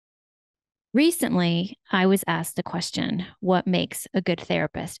Recently, I was asked the question, what makes a good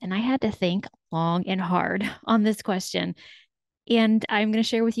therapist? And I had to think long and hard on this question. And I'm going to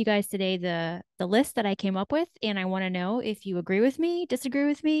share with you guys today the list that I came up with. And I want to know if you agree with me, disagree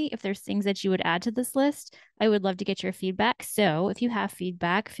with me, if there's things that you would add to this list. I would love to get your feedback. So if you have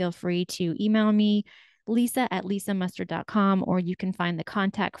feedback, feel free to email me, lisa@lisamustard.com, or you can find the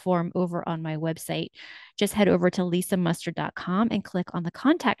contact form over on my website. Just head over to lisamustard.com and click on the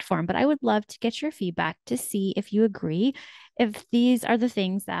contact form. But I would love to get your feedback to see if you agree, if these are the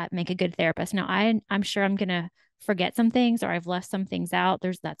things that make a good therapist. Now, I'm sure I'm going to forget some things or I've left some things out.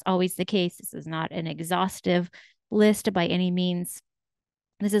 That's always the case. This is not an exhaustive list by any means.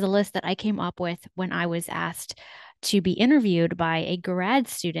 This is a list that I came up with when I was asked to be interviewed by a grad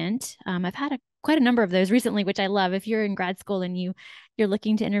student. I've had quite a number of those recently, which I love. If you're in grad school and you're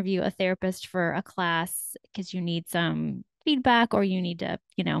looking to interview a therapist for a class because you need some feedback or you need to,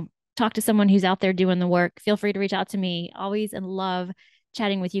 talk to someone who's out there doing the work, feel free to reach out to me. Always and love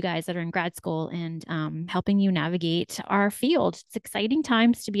chatting with you guys that are in grad school and helping you navigate our field. It's exciting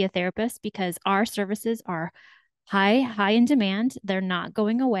times to be a therapist because our services are high in demand. They're not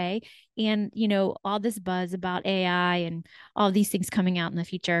going away. And, all this buzz about AI and all these things coming out in the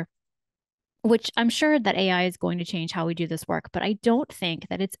future, which I'm sure that AI is going to change how we do this work, but I don't think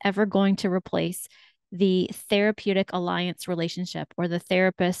that it's ever going to replace the therapeutic alliance relationship or the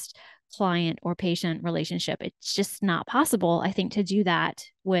therapist client or patient relationship. It's just not possible, I think, to do that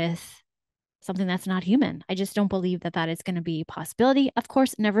with something that's not human. I just don't believe that that is going to be a possibility. Of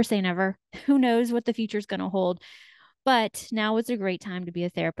course, never say never. Who knows what the future is going to hold? But now is a great time to be a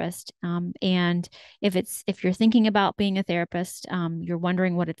therapist. And if you're thinking about being a therapist, you're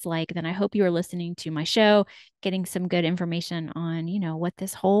wondering what it's like, then I hope you are listening to my show, getting some good information on, what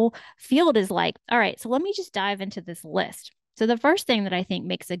this whole field is like. All right, so let me just dive into this list. So the first thing that I think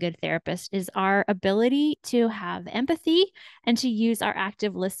makes a good therapist is our ability to have empathy and to use our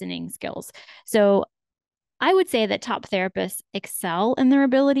active listening skills. So I would say that top therapists excel in their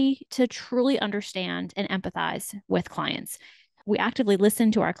ability to truly understand and empathize with clients. We actively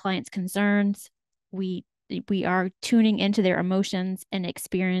listen to our clients' concerns. We we are tuning into their emotions and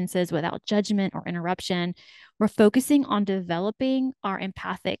experiences without judgment or interruption. We're focusing on developing our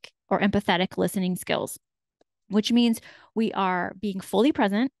empathic or empathetic listening skills, which means we are being fully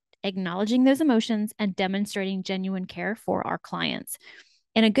present, acknowledging those emotions, and demonstrating genuine care for our clients.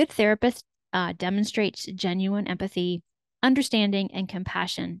 And a good therapist demonstrates genuine empathy, understanding, and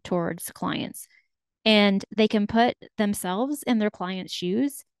compassion towards clients. And they can put themselves in their client's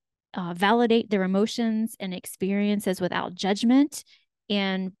shoes, validate their emotions and experiences without judgment.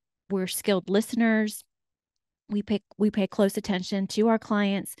 And we're skilled listeners. We pay close attention to our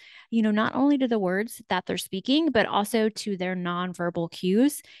clients, not only to the words that they're speaking, but also to their nonverbal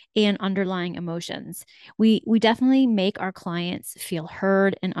cues and underlying emotions. We definitely make our clients feel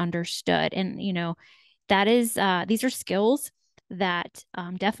heard and understood. And that is these are skills that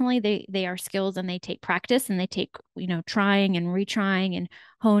definitely they are skills, and they take practice, and they take trying and retrying and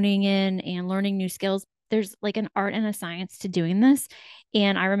honing in and learning new skills. There's like an art and a science to doing this.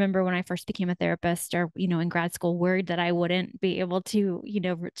 And I remember when I first became a therapist, or in grad school, worried that I wouldn't be able to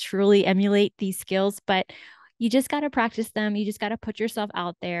truly emulate these skills. But you just got to practice them. You just got to put yourself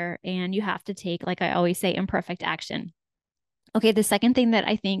out there, and you have to take, like I always say, imperfect action. Okay, the second thing that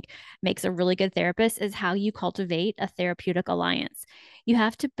I think makes a really good therapist is how you cultivate a therapeutic alliance. You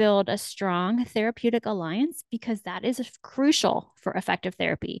have to build a strong therapeutic alliance because that is crucial for effective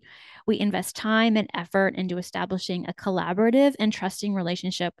therapy. We invest time and effort into establishing a collaborative and trusting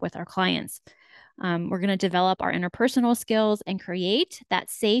relationship with our clients. We're going to develop our interpersonal skills and create that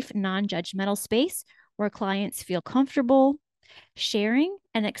safe, non judgmental space where clients feel comfortable sharing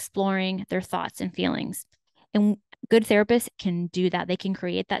and exploring their thoughts and feelings. And good therapists can do that. They can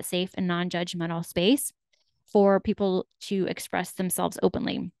create that safe and non judgmental space for people to express themselves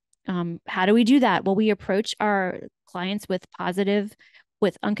openly. How do we do that? Well, we approach our clients with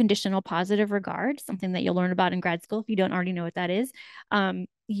unconditional positive regard, something that you'll learn about in grad school if you don't already know what that is.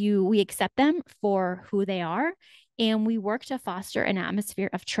 We accept them for who they are, and we work to foster an atmosphere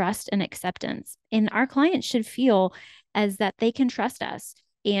of trust and acceptance. And our clients should feel as that they can trust us.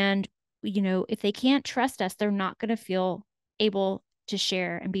 And if they can't trust us, they're not going to feel able to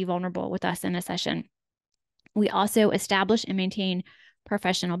share and be vulnerable with us in a session. We also establish and maintain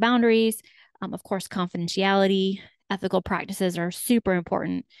professional boundaries. Of course, confidentiality, ethical practices are super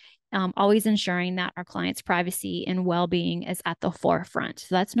important. Always ensuring that our clients' privacy and well-being is at the forefront.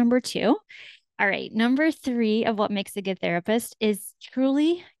 So that's number two. All right, number three of what makes a good therapist is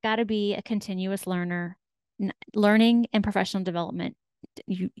truly got to be a continuous learner, learning and professional development.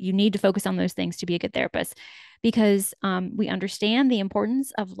 You need to focus on those things to be a good therapist, because we understand the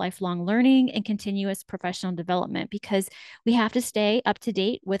importance of lifelong learning and continuous professional development, because we have to stay up to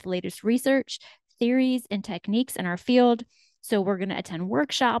date with latest research, theories, and techniques in our field. So we're going to attend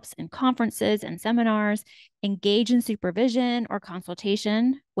workshops and conferences and seminars, engage in supervision or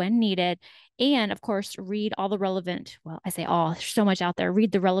consultation when needed, and of course, read all the relevant, well, I say all, there's so much out there,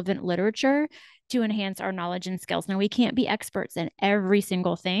 read the relevant literature to enhance our knowledge and skills. Now, we can't be experts in every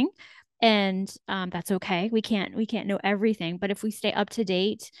single thing, and that's okay. We can't know everything, but if we stay up to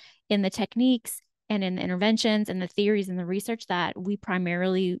date in the techniques and in the interventions and the theories and the research that we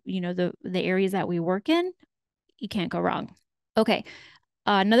primarily, the areas that we work in, you can't go wrong. Okay.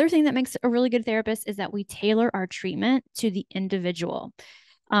 Another thing that makes a really good therapist is that we tailor our treatment to the individual.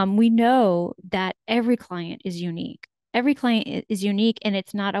 We know that every client is unique. Every client is unique, and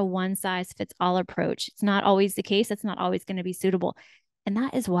it's not a one size fits all approach. It's not always the case. It's not always going to be suitable. And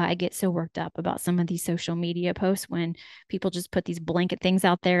that is why I get so worked up about some of these social media posts when people just put these blanket things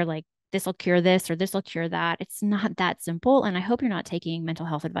out there like, this will cure this or this will cure that. It's not that simple. And I hope you're not taking mental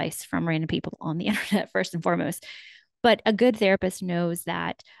health advice from random people on the internet, first and foremost. But a good therapist knows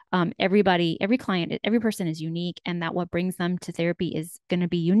that every client, every person is unique, and that what brings them to therapy is going to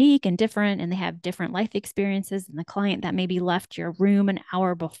be unique and different, and they have different life experiences than the client that maybe left your room an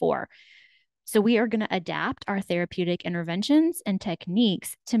hour before. So we are going to adapt our therapeutic interventions and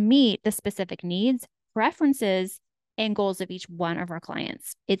techniques to meet the specific needs, preferences, and goals of each one of our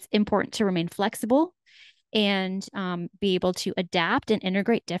clients. It's important to remain flexible and be able to adapt and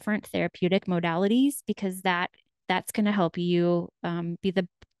integrate different therapeutic modalities, because that's going to help you be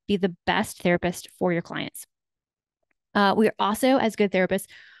the best therapist for your clients. We are also, as good therapists,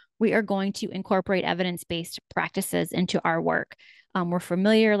 we are going to incorporate evidence-based practices into our work. We're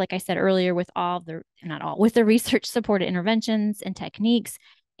familiar, like I said earlier, with with the research-supported interventions and techniques,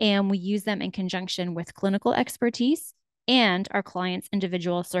 and we use them in conjunction with clinical expertise and our clients'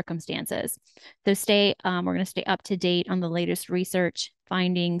 individual circumstances. So we're going to stay up to date on the latest research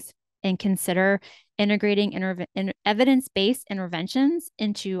findings and consider integrating evidence-based interventions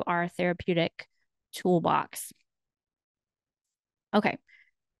into our therapeutic toolbox. Okay.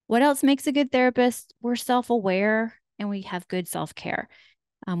 What else makes a good therapist? We're self-aware and we have good self-care.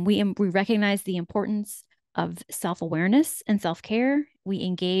 We recognize the importance of self-awareness and self-care. We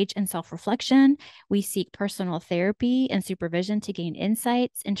engage in self-reflection. We seek personal therapy and supervision to gain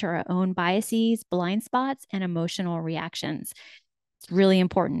insights into our own biases, blind spots, and emotional reactions. It's really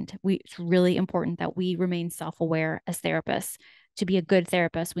important. It's really important that we remain self-aware as therapists. To be a good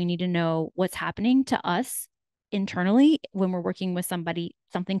therapist, we need to know what's happening to us internally when we're working with somebody.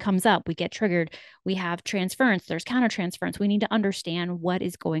 Something comes up, we get triggered, we have transference, there's countertransference. We need to understand what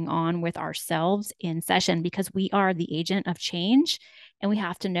is going on with ourselves in session, because we are the agent of change and we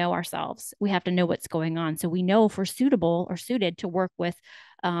have to know ourselves. We have to know what's going on, so we know if we're suitable or suited to work with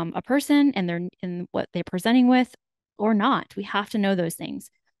a person and what they're presenting with or not. We have to know those things.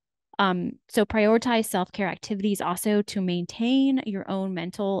 So prioritize self-care activities also to maintain your own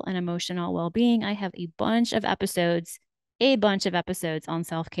mental and emotional well-being. I have a bunch of episodes on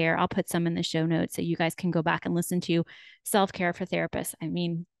self-care. I'll put some in the show notes so you guys can go back and listen to self-care for therapists. I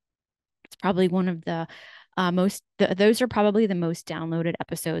mean, it's probably one of the those are probably the most downloaded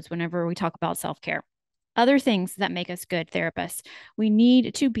episodes whenever we talk about self-care. Other things that make us good therapists: we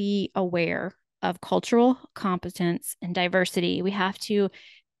need to be aware of cultural competence and diversity. We have to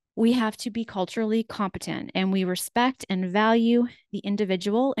be culturally competent, and we respect and value the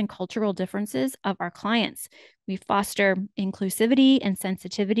individual and cultural differences of our clients. We foster inclusivity and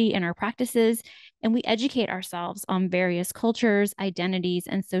sensitivity in our practices, and we educate ourselves on various cultures, identities,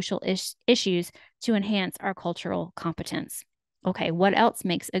 and social issues to enhance our cultural competence. Okay, what else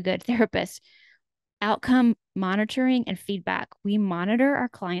makes a good therapist? Outcome monitoring and feedback. We monitor our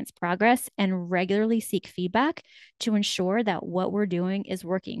clients' progress and regularly seek feedback to ensure that what we're doing is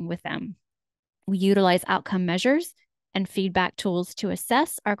working with them. We utilize outcome measures and feedback tools to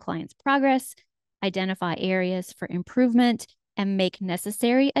assess our clients' progress, identify areas for improvement, and make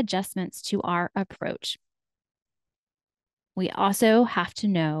necessary adjustments to our approach. We also have to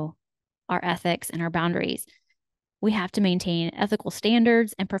know our ethics and our boundaries. We have to maintain ethical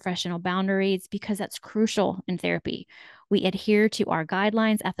standards and professional boundaries, because that's crucial in therapy. We adhere to our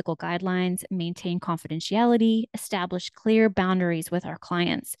guidelines, ethical guidelines, maintain confidentiality, establish clear boundaries with our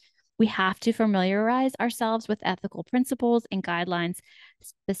clients. We have to familiarize ourselves with ethical principles and guidelines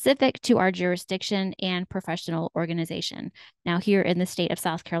specific to our jurisdiction and professional organization. Now, here in the state of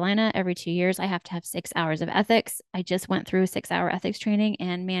South Carolina, every 2 years, I have to have 6 hours of ethics. I just went through a 6-hour ethics training,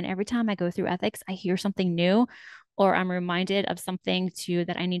 and man, every time I go through ethics, I hear something new, or I'm reminded of something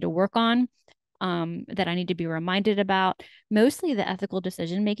that I need to work on, that I need to be reminded about. Mostly the ethical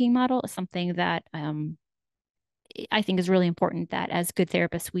decision-making model is something that I think is really important, that as good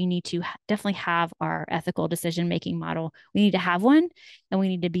therapists, we need to definitely have our ethical decision-making model. We need to have one, and we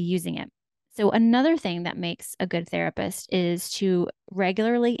need to be using it. So another thing that makes a good therapist is to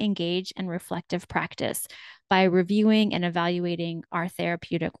regularly engage in reflective practice by reviewing and evaluating our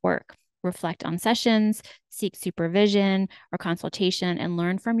therapeutic work. Reflect on sessions, seek supervision or consultation, and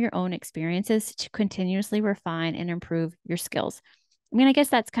learn from your own experiences to continuously refine and improve your skills. I mean, I guess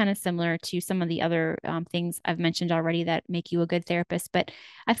that's kind of similar to some of the other things I've mentioned already that make you a good therapist, but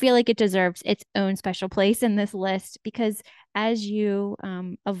I feel like it deserves its own special place in this list, because as you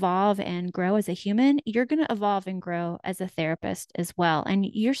evolve and grow as a human, you're going to evolve and grow as a therapist as well. And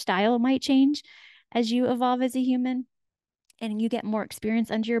your style might change as you evolve as a human and you get more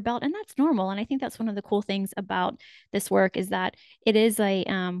experience under your belt, and that's normal. And I think that's one of the cool things about this work, is that it is a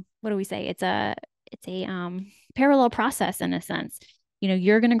what do we say? It's a parallel process in a sense.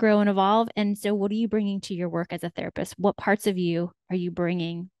 You're going to grow and evolve. And so what are you bringing to your work as a therapist? What parts of you are you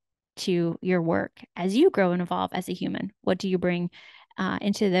bringing to your work as you grow and evolve as a human? What do you bring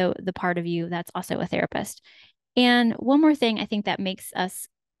into the part of you that's also a therapist? And one more thing I think that makes us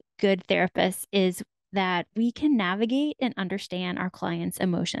good therapists is that we can navigate and understand our clients'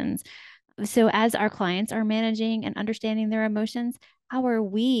 emotions. So as our clients are managing and understanding their emotions, how are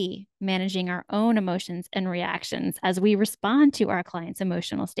we managing our own emotions and reactions as we respond to our clients'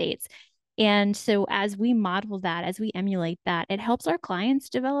 emotional states? And so as we model that, as we emulate that, it helps our clients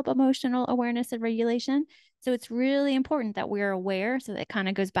develop emotional awareness and regulation. So it's really important that we're aware. So that kind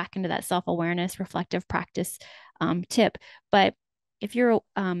of goes back into that self-awareness, reflective practice tip. But if you're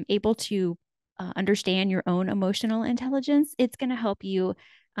able to understand your own emotional intelligence, it's going to help you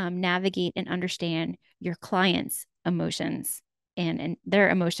navigate and understand your clients' emotions and their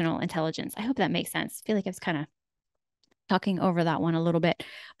emotional intelligence. I hope that makes sense. I feel like I was kind of talking over that one a little bit,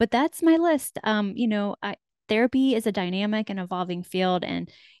 but that's my list. Therapy is a dynamic and evolving field,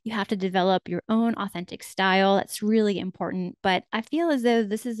 and you have to develop your own authentic style. That's really important. But I feel as though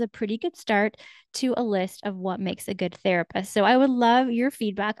this is a pretty good start to a list of what makes a good therapist. So I would love your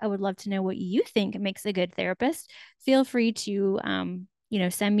feedback. I would love to know what you think makes a good therapist. Feel free to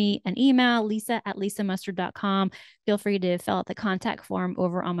send me an email, lisa@lisamustard.com. Feel free to fill out the contact form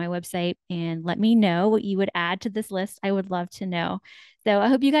over on my website and let me know what you would add to this list. I would love to know. So I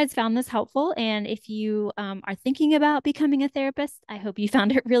hope you guys found this helpful. And if you are thinking about becoming a therapist, I hope you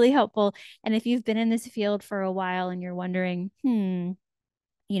found it really helpful. And if you've been in this field for a while and you're wondering, am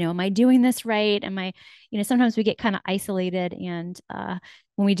I doing this right? Sometimes we get kind of isolated and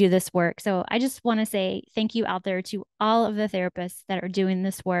when we do this work. So I just want to say thank you out there to all of the therapists that are doing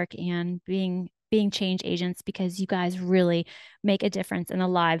this work and being change agents, because you guys really make a difference in the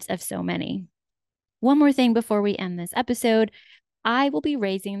lives of so many. One more thing before we end this episode. I will be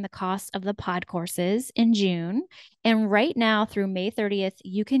raising the cost of the pod courses in June. And right now through May 30th,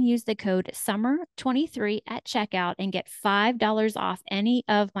 you can use the code SUMMER23 at checkout and get $5 off any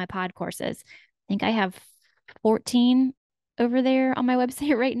of my pod courses. I think I have 14 over there on my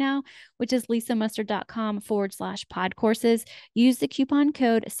website right now, which is lisamustard.com/pod courses. Use the coupon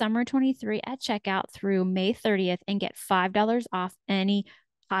code SUMMER23 at checkout through May 30th and get $5 off any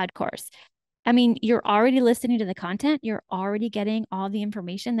pod course. I mean, you're already listening to the content. You're already getting all the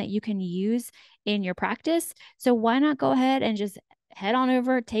information that you can use in your practice. So why not go ahead and just head on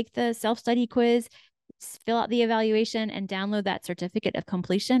over, take the self-study quiz, fill out the evaluation, and download that certificate of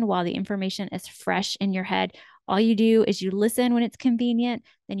completion while the information is fresh in your head. All you do is you listen when it's convenient,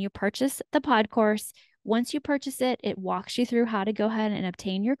 then you purchase the pod course. Once you purchase it, it walks you through how to go ahead and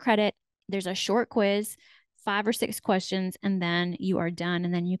obtain your credit. There's a short quiz, 5 or 6 questions, and then you are done.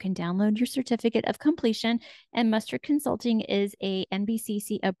 And then you can download your certificate of completion. And Mustard Consulting is a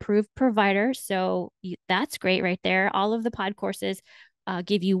NBCC approved provider. So that's great right there. All of the pod courses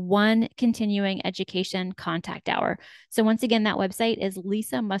give you one continuing education contact hour. So once again, that website is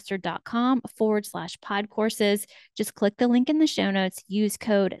lisamustard.com/pod courses. Just click the link in the show notes, use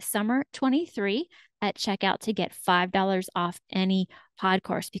code SUMMER23 at checkout to get $5 off any pod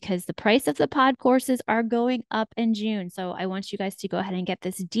course, because the price of the pod courses are going up in June. So I want you guys to go ahead and get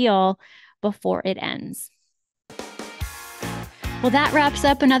this deal before it ends. Well, that wraps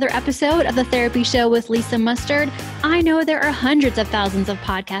up another episode of The Therapy Show with Lisa Mustard. I know there are hundreds of thousands of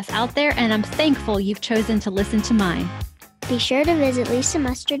podcasts out there, and I'm thankful you've chosen to listen to mine. Be sure to visit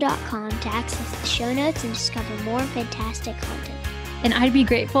lisamustard.com to access the show notes and discover more fantastic content. And I'd be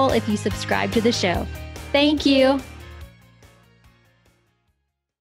grateful if you subscribe to the show. Thank you.